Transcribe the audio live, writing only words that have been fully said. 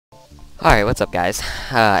Alright, what's up, guys?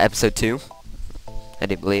 Episode 2. I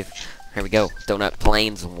do believe. Here we go. Donut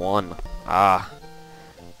Plains 1.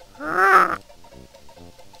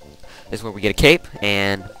 This is where we get a cape,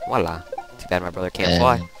 and voila. Too bad my brother can't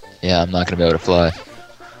fly. Yeah, I'm not gonna be able to fly.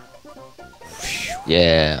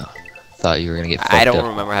 Yeah. Thought you were gonna get fucked I don't up.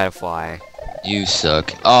 remember how to fly. You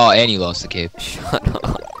suck. Oh, and you lost the cape. Shut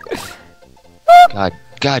up.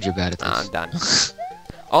 God, you're bad at this. I'm done.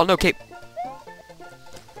 Oh, no cape.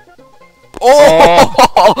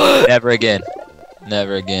 Oh! Never again.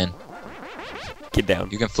 Never again. Get down.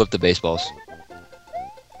 You can flip the baseballs.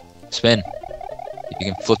 Spin.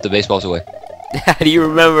 You can flip the baseballs away. How do you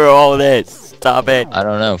remember all this? Stop it. I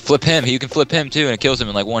don't know. Flip him. You can flip him too, and it kills him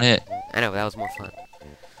in like one hit. I know, but that was more fun.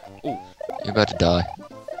 Ooh. You're about to die.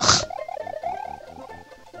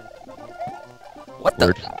 What the?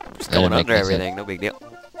 Word. Just going That didn't make under any everything. No big deal.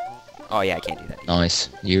 Oh, yeah, I can't do that. Nice.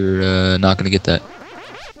 You're not gonna get that.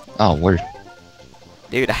 Oh, word.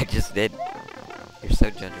 Dude, I just did. You're so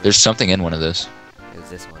generous. There's something in one of those. It was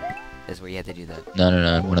this one. This is where you had to do that.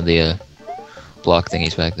 No. One of the block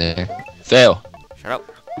thingies back there. Fail. Shut up.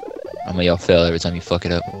 I'm gonna yell fail every time you fuck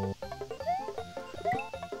it up.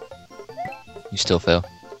 You still fail.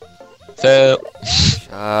 Fail.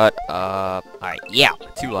 Shut up. Alright, yeah.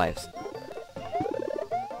 2 lives.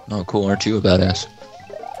 Oh, cool. Aren't you a badass?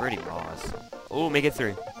 Pretty boss. Oh, make it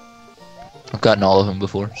 3. I've gotten all of them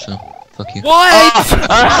before, so fuck you. What?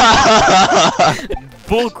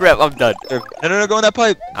 Bullcrap. I'm done. No, go in that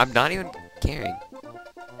pipe. I'm not even caring.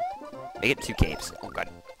 Make it 2 capes. Oh, God.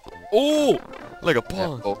 Oh! Like a Yeah,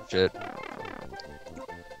 pawn. bullshit.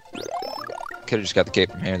 Could've just got the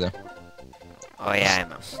cape from here, though. Oh, yeah, I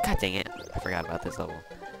know. God dang it. I forgot about this level.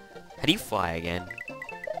 How do you fly again?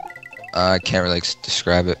 I can't really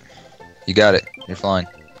describe it. You got it. You're flying.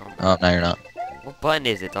 Oh, no, you're not. What button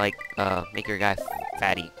is it to, like, make your guy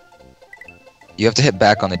fatty? You have to hit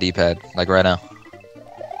back on the D-pad, like right now.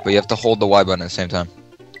 But you have to hold the Y button at the same time.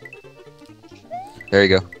 There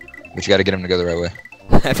you go. But you gotta get him to go the right way.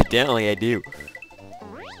 Evidently, I do.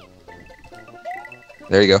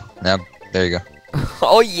 There you go. Now, there you go.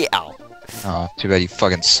 Oh, yeah. Oh, too bad you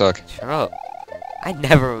fucking suck. Shut up. I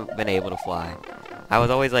never been able to fly. I was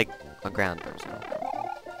always, like, a ground person.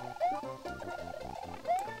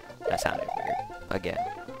 That sounded weird. Again.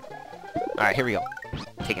 Alright, here we go.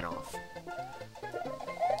 Taking off.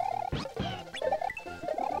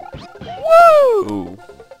 Woo!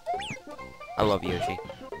 I love Yoshi.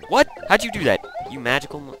 What? How'd you do that? You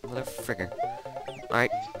magical motherfricker.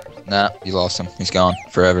 Alright. Nah, you lost him. He's gone.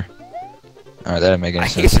 Forever. Alright, that didn't make any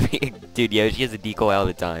sense. Dude, Yoshi has a decoy all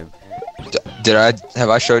the time. Have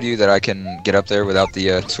I showed you that I can get up there without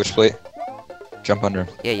the switch plate? Jump under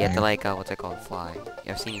him. Yeah, you have to, like, what's it called? Fly.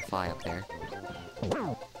 Yeah, I've seen you fly up there.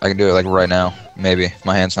 I can do it like right now. Maybe.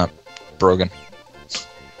 My hand's not broken.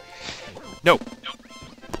 No.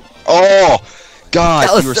 Oh! God,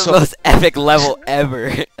 That was you were the so... most epic level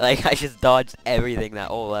ever. Like, I just dodged everything that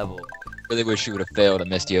whole level. really wish you would have failed and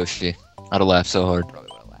missed Yoshi. I'd have laughed so hard. Probably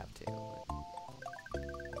would have laughed too.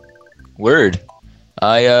 Word.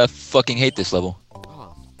 I fucking hate this level.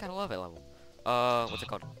 Oh, gotta love it level. What's it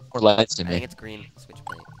called? More lights I than think me. it's green switch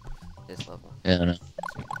plate. This level. Yeah, I don't know.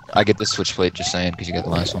 I get this switch plate, just saying, because you got the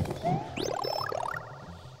last one.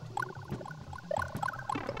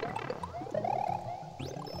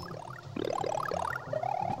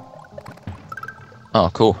 Oh,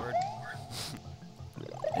 cool.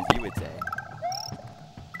 As you would say.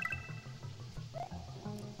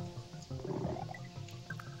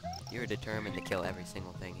 You're determined to kill every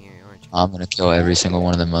single thing here, aren't you? I'm gonna kill every single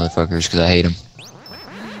one of them motherfuckers, because I hate them.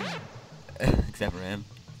 Except for him.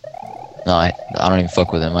 No, I don't even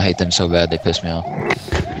fuck with them. I hate them so bad, they piss me off.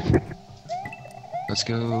 Let's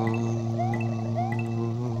go.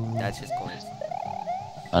 That's just coins.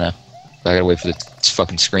 I know. But I gotta wait for the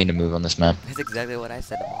fucking screen to move on this map. That's exactly what I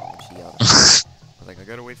said to Mom when she yelled at me. I was like, I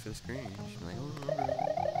gotta wait for the screen. She's like, oh.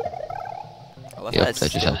 I love Yep, how that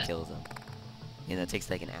that just still happened. kills him. You know, it takes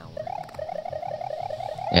like an hour.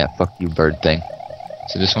 Yeah, fuck you, bird thing.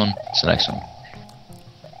 So this one, it's the next one.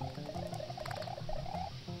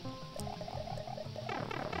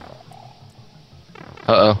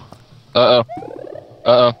 Uh-oh. Uh-oh.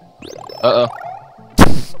 Uh-oh. Uh-oh.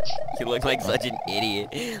 You look like such an idiot,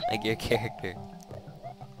 like your character.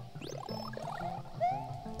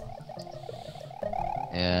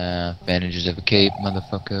 Yeah, advantages of a cape,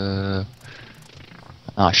 motherfucker.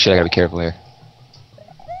 Oh shit, I gotta be careful here.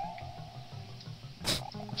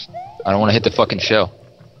 I don't wanna hit the fucking shell.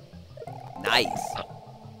 Nice.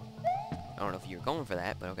 I don't know if you were going for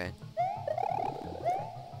that, but okay.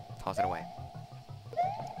 Toss it away.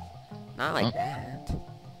 Not like that.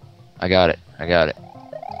 I got it. I got it.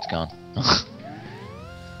 It's gone.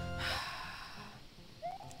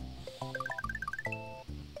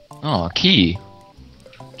 Oh, a key.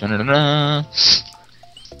 Dun-dun-dun-dun.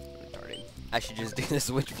 Retarded. I should just do the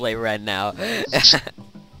switchblade right now.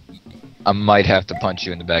 I might have to punch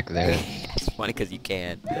you in the back of the head. It's funny because you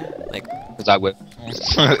can. Like, Because I will.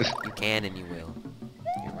 you can and you will.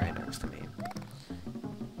 You're right next to me.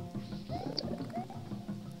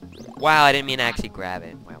 Wow, I didn't mean to actually grab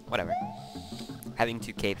it. Well, whatever. Having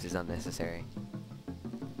 2 capes is unnecessary.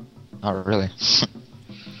 Not really.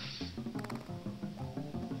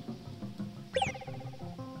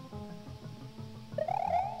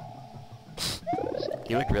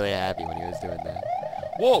 He looked really happy when he was doing that.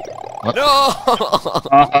 Whoa! What? No!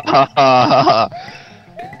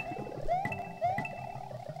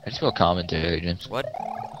 I just spell commentary, James. What?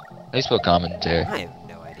 I spell commentary. I have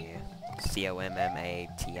no idea.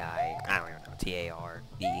 C-O-M-M-A-T-I... I don't even know.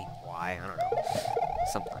 T-A-R-E-Y? I don't know.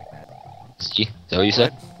 Something like that. Is that what you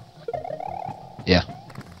said? Yeah.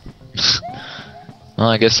 Well,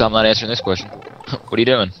 I guess I'm not answering this question. What are you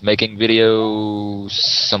doing? Making video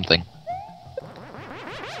something.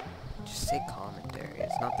 Just say commentary.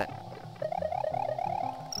 It's not that...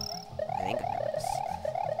 I think I know this.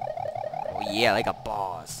 Oh yeah, like a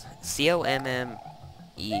boss. C-O-M-M-E-T-A-R-Y.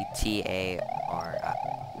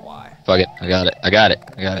 Fuck it. I got it. I got it.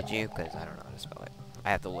 I got it. Did you? Because I don't know how to spell it. I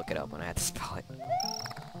have to look it up when I have to spell it.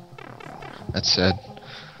 That's sad.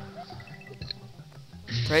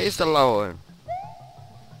 Praise the Lord.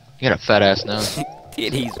 You got a fat ass nose.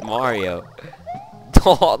 Dude, he's Mario.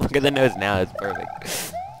 Oh, look at the nose now. It's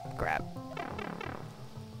perfect. Crap.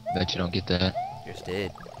 Bet you don't get that. Just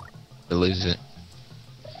did. To lose it.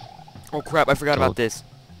 Oh crap, I forgot about this.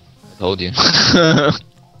 I told you.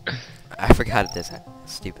 I forgot this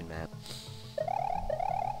stupid map.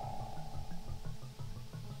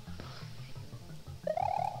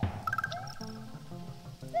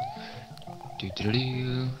 Do-do-do-do.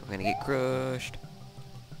 I'm gonna get crushed.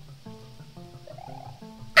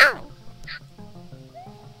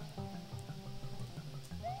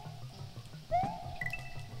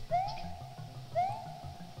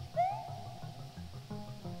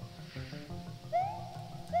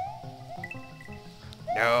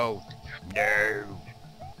 No. No.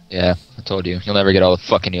 Yeah, I told you. You'll never get all the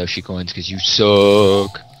fucking Yoshi coins because you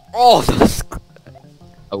suck. Oh, those...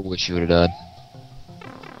 I wish you would have died.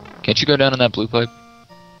 Can't you go down in that blue pipe?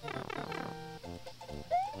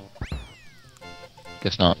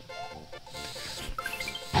 Guess not.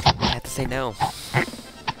 I have to say no.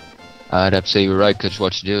 I'd have to say you were right because you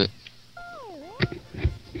watched you do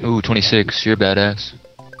it. Ooh, 26. You're a badass.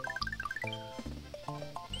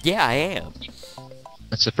 Yeah, I am.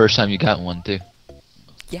 That's the first time you got one, too.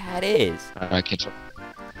 Yeah, it is. Alright, can't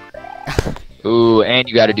you? Ooh, and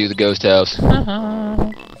you gotta do the ghost house.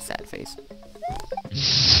 Sad face.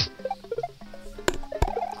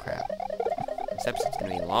 Crap. This episode's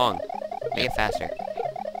gonna be long. Make it faster.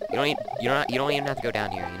 You don't even have to go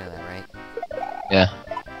down here. You know that, right? Yeah.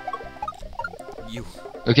 You.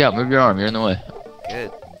 Look out, move your arm. You're in the way.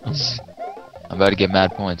 Good. I'm about to get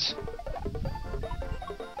mad points.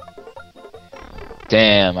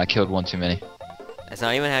 Damn, I killed one too many. That's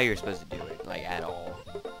not even how you're supposed to do it, like, at all.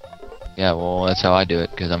 Yeah, well, that's how I do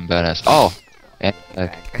it, because I'm a badass. Oh! And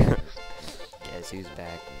Back. Guess who's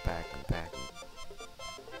back? Back.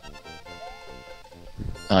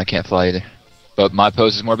 I can't fly either. But my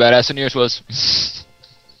pose is more badass than yours was.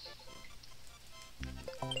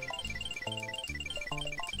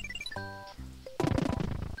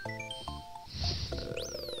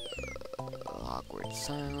 Awkward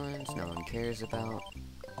silence, no one cares about.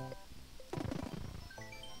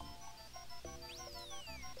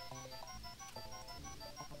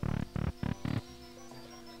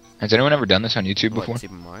 Has anyone ever done this on YouTube before? What,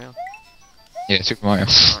 Super Mario? Yeah, Super Mario.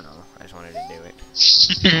 I don't know. I just wanted to do it.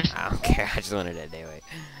 I don't care. I just wanted to do it.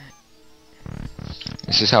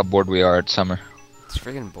 This is how bored we are at summer. It's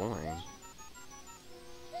freaking boring.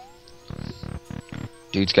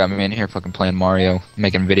 Dude's got me in here fucking playing Mario,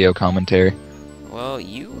 making video commentary. Well,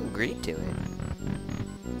 you agreed to it.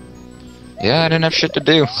 Yeah, I didn't have shit to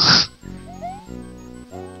do.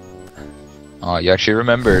 Oh, you actually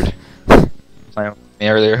remembered. Playing with me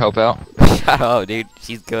earlier, help out? Shut up, dude.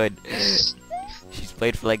 She's good. She's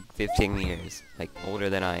played for like 15 years. Like, older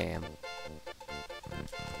than I am.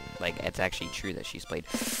 Like, it's actually true that she's played.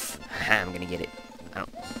 I'm gonna get it. I don't...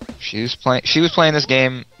 She was playing this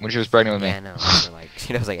game when she was pregnant with me. Yeah, I know. So, like,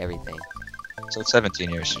 she knows like everything. So it's 17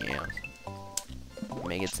 years. Yeah.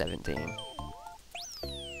 Make it 17.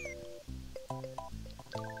 Oh,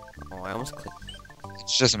 I almost clicked. It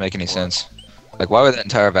just doesn't make any sense. Like, why would that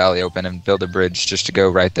entire valley open and build a bridge just to go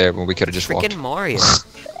right there when we could have just Freaking walked? Mario.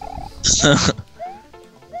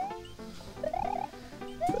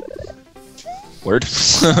 Word.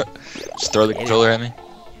 Just throw the controller at me.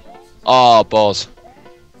 Oh, balls.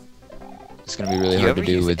 It's gonna be really hard to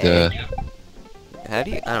do with the. How do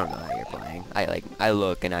you? I don't know how you're playing. I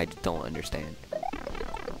look and I just don't understand.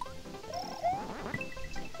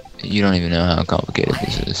 You don't even know how complicated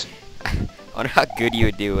this is. I wonder how good you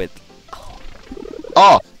would do with.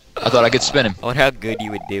 Oh! I thought I could spin him. I wonder how good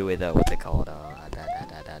you would do with what they call it.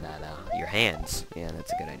 Your hands. Yeah,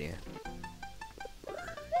 that's a good idea.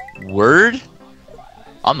 Word?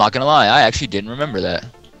 I'm not gonna lie, I actually didn't remember that.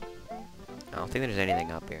 I don't think there's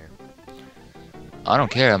anything up here. I don't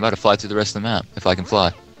care, I'm about to fly through the rest of the map, if I can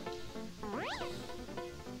fly.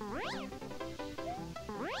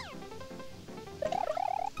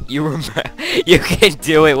 You remember? You can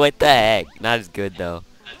do it. What the heck? Not as good though.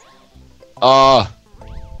 Oh,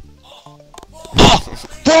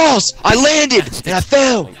 balls! I landed and I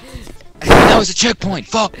fell. That was a checkpoint.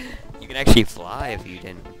 Fuck. You can actually fly if you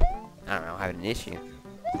didn't. I don't know. Have an issue.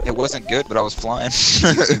 It wasn't good, but I was flying.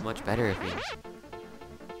 It'd be much better if you.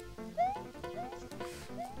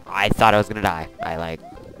 I thought I was gonna die. I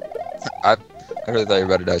really thought you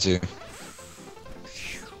were about to die too.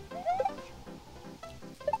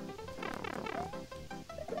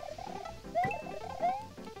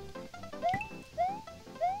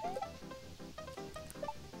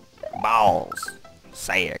 Balls.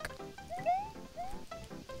 Sick.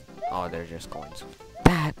 Oh, they're just coins.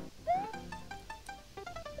 That.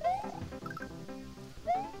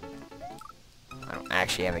 I don't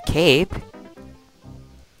actually have a cape.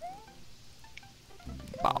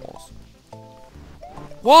 Balls.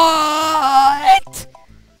 What?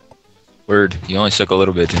 Word. You only suck a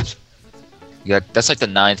little bit, James. That's like the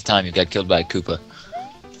 9th time you got killed by a Koopa.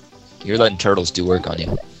 You're letting turtles do work on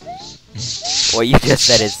you. What you just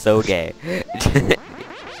said is so gay.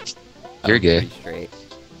 You're gay. Straight.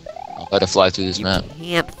 I'm about to fly through this map. You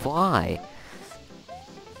can't fly.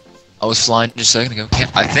 I was flying just a second ago.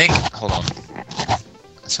 I think. Hold on.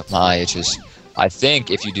 That's my eye itches. I think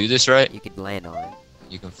if you do this right, You could land on it.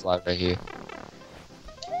 you can fly right here.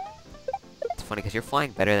 It's funny because you're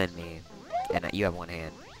flying better than me, and you have one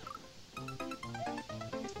hand.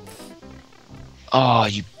 Oh,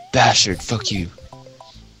 you bastard! Fuck you.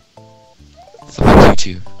 Fuck you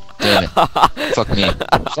too. Damn it. Fuck me.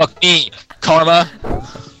 Fuck me. Karma.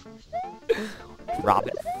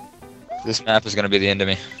 Robin. This map is gonna be the end of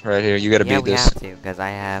me. Right here. You gotta Yeah, beat we this. have to, because I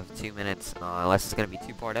have 2 minutes. Unless it's gonna be a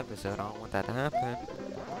 2-part episode, I don't want that to happen.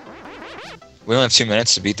 We only have 2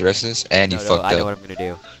 minutes to beat the rest of this, and you No, fucked I know up. what I'm gonna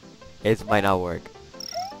do. It might not work.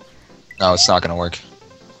 No, it's not gonna work.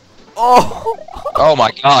 Oh! Oh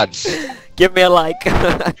my god. Give me a like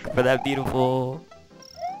for that beautiful.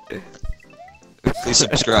 Please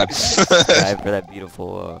subscribe. Subscribe for that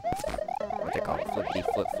beautiful. What they call it? Flippity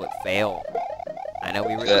flip flip fail. I know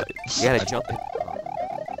we were. Yeah. You gotta jump it.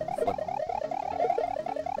 Flip.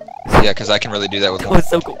 Yeah, because I can really do that with That one. was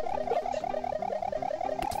so cool.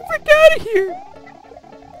 Get the frick out of here!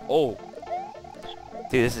 Oh.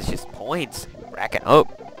 Dude, this is just points. Racking up.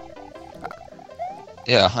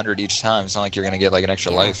 Yeah, 100 each time. It's not like you're gonna get like an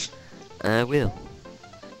extra Yeah. life. I will.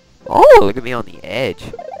 Oh, look at me on the edge.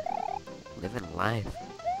 Living life.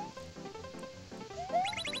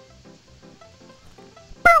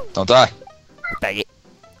 Don't die. Dang it.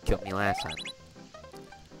 Killed me last time.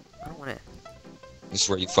 I don't wanna. This is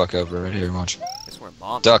where you fuck up right here. Watch. This is where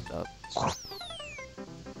mom Duck. fucked up.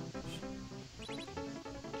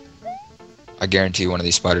 I guarantee one of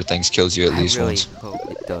these spider things kills you at least I really once.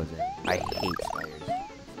 hope it doesn't. I hate spiders.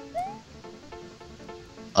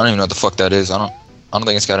 I don't even know what the fuck that is. I don't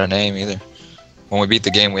think it's got a name either. When we beat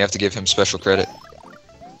the game, we have to give him special credit.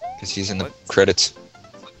 Because he's in the What? credits.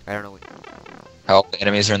 I don't know what How all the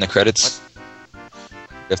enemies are in the credits.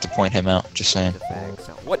 We have to point him out. Just saying. the facts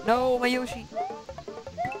are. What? No, my Yoshi!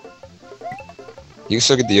 You can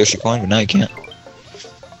still get the Yoshi coin, but now you can't.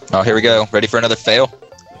 Oh, here we go. Ready for another fail?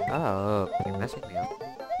 Oh, you're messing me up.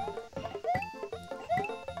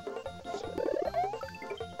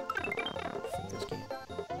 Fuck this game.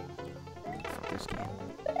 Fuck this game.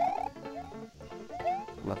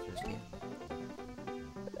 Love this game.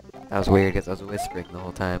 That was weird because I was whispering the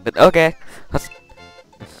whole time, but okay.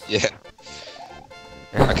 Yeah.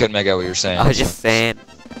 I couldn't make out what you were saying. I was just saying.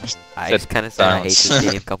 I Said just kind of said I hate this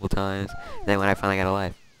silence. game a couple times, and then when I finally got a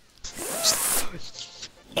life.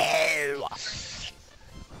 No.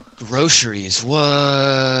 Groceries.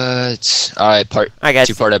 What? Alright, Alright, guys.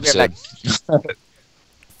 2-part we'll be right episode. back.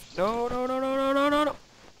 No.